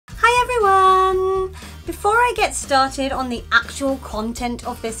Before I get started on the actual content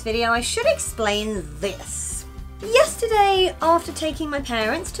of this video, I should explain this. Yesterday, after taking my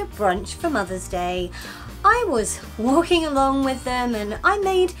parents to brunch for Mother's Day, I was walking along with them and I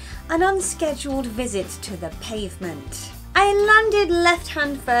made an unscheduled visit to the pavement. I landed left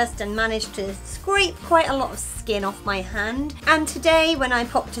hand first and managed to scrape quite a lot of skin off my hand, and today when I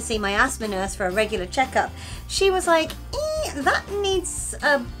popped to see my asthma nurse for a regular checkup, she was like, that needs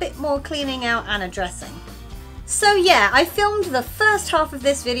a bit more cleaning out and a dressing. So yeah, I filmed the first half of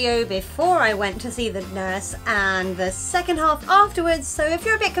this video before I went to see the nurse and the second half afterwards, so if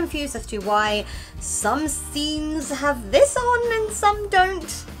you're a bit confused as to why some scenes have this on and some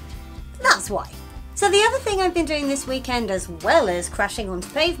don't, that's why. So the other thing I've been doing this weekend, as well as crashing onto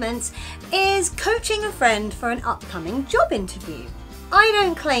pavements, is coaching a friend for an upcoming job interview. I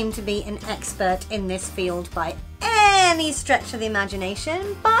don't claim to be an expert in this field by any stretch of the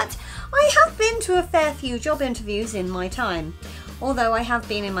imagination, but I have been to a fair few job interviews in my time. Although I have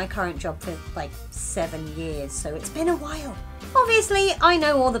been in my current job for like 7 years, so it's been a while. Obviously, I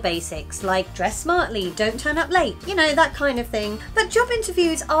know all the basics, like dress smartly, don't turn up late, you know, that kind of thing. But job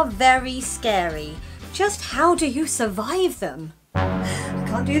interviews are very scary. Just how do you survive them? I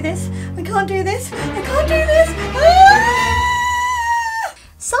can't do this, I can't do this, I can't do this. Ah!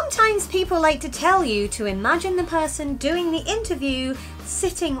 Sometimes people like to tell you to imagine the person doing the interview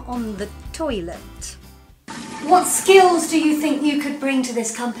sitting on the toilet. What skills do you think you could bring to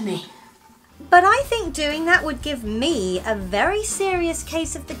this company? But I think doing that would give me a very serious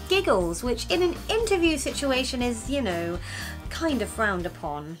case of the giggles, which in an interview situation is, you know, kind of frowned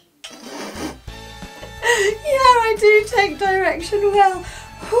upon. Yeah, I do take direction well,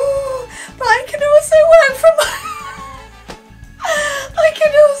 but I can also work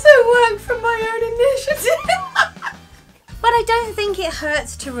from my own initiative. But I don't think it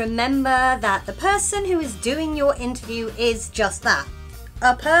hurts to remember that the person who is doing your interview is just that,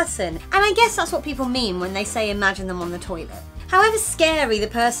 a person. And I guess that's what people mean when they say imagine them on the toilet. However scary the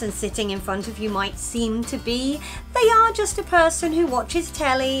person sitting in front of you might seem to be, they are just a person who watches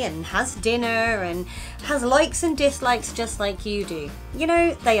telly and has dinner and has likes and dislikes just like you do. You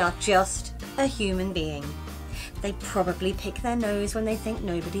know, they are just a human being. They probably pick their nose when they think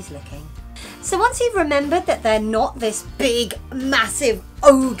nobody's looking. So once you've remembered that they're not this big, massive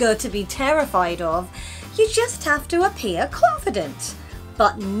ogre to be terrified of, you just have to appear confident.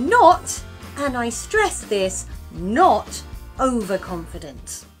 But not, and I stress this, not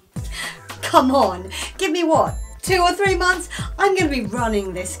overconfident. Come on, give me what, 2 or 3 months? I'm going to be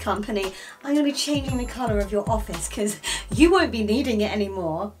running this company. I'm going to be changing the colour of your office because you won't be needing it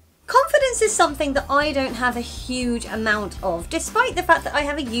anymore. Confidence is something that I don't have a huge amount of, despite the fact that I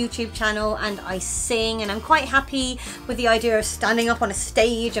have a YouTube channel and I sing and I'm quite happy with the idea of standing up on a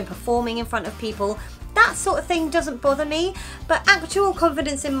stage and performing in front of people. That sort of thing doesn't bother me, but actual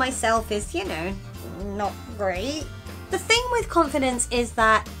confidence in myself is, you know, not great. The thing with confidence is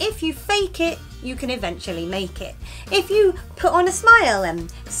that if you fake it, you can eventually make it. If you put on a smile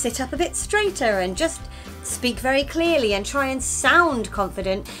and sit up a bit straighter and just speak very clearly and try and sound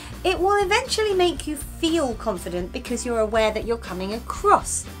confident, it will eventually make you feel confident because you're aware that you're coming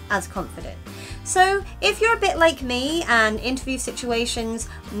across as confident. So if you're a bit like me and interview situations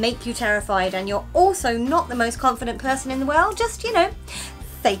make you terrified and you're also not the most confident person in the world, just, you know,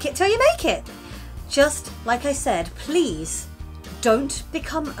 fake it till you make it. Just like I said, please don't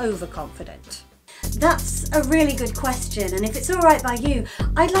become overconfident. That's a really good question, and if it's alright by you,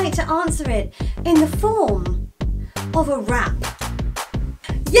 I'd like to answer it in the form of a rap.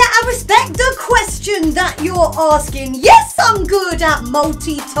 Yeah, I respect the question that you're asking. Yes, I'm good at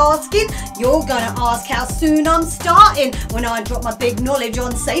multitasking. You're gonna ask how soon I'm starting when I drop my big knowledge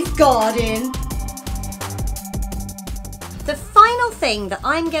on safeguarding. The final thing that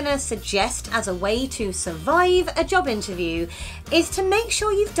I'm gonna suggest as a way to survive a job interview is to make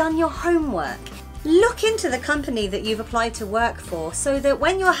sure you've done your homework. Look into the company that you've applied to work for so that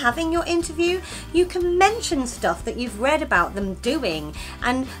when you're having your interview, you can mention stuff that you've read about them doing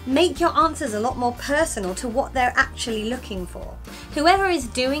and make your answers a lot more personal to what they're actually looking for. Whoever is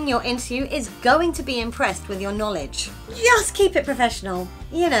doing your interview is going to be impressed with your knowledge. Just keep it professional.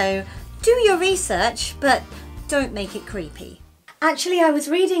 You know, do your research, but don't make it creepy. Actually, I was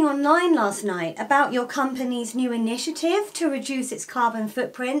reading online last night about your company's new initiative to reduce its carbon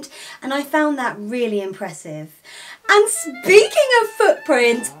footprint, and I found that really impressive. And speaking of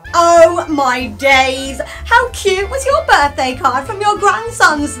footprints, oh my days, how cute was your birthday card from your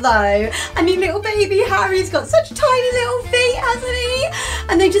grandsons though? I mean, little baby Harry's got such tiny little feet, hasn't he?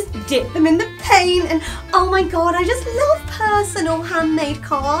 And they just dip them in the paint, and oh my god, I just love personal handmade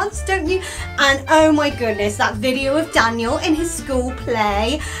cards, don't you? And oh my goodness, that video of Daniel in his school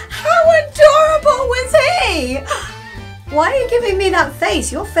play, how adorable was he? Why are you giving me that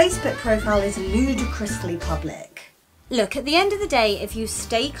face? Your Facebook profile is ludicrously public. Look, at the end of the day, if you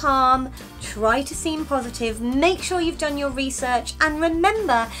stay calm, try to seem positive, make sure you've done your research, and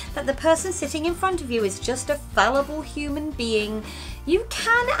remember that the person sitting in front of you is just a fallible human being, you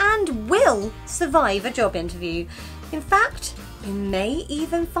can and will survive a job interview. In fact, you may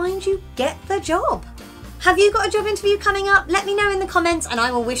even find you get the job. Have you got a job interview coming up? Let me know in the comments and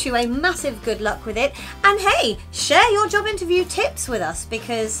I will wish you a massive good luck with it. And hey, share your job interview tips with us,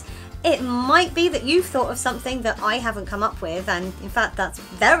 because it might be that you've thought of something that I haven't come up with, and in fact that's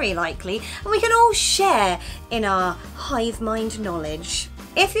very likely, and we can all share in our hive mind knowledge.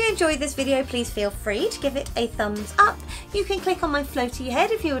 If you enjoyed this video, please feel free to give it a thumbs up. You can click on my floaty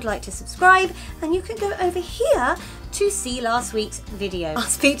head if you would like to subscribe, and you can go over here to see last week's video. I'll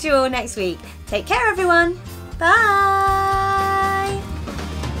speak to you all next week. Take care everyone. Bye!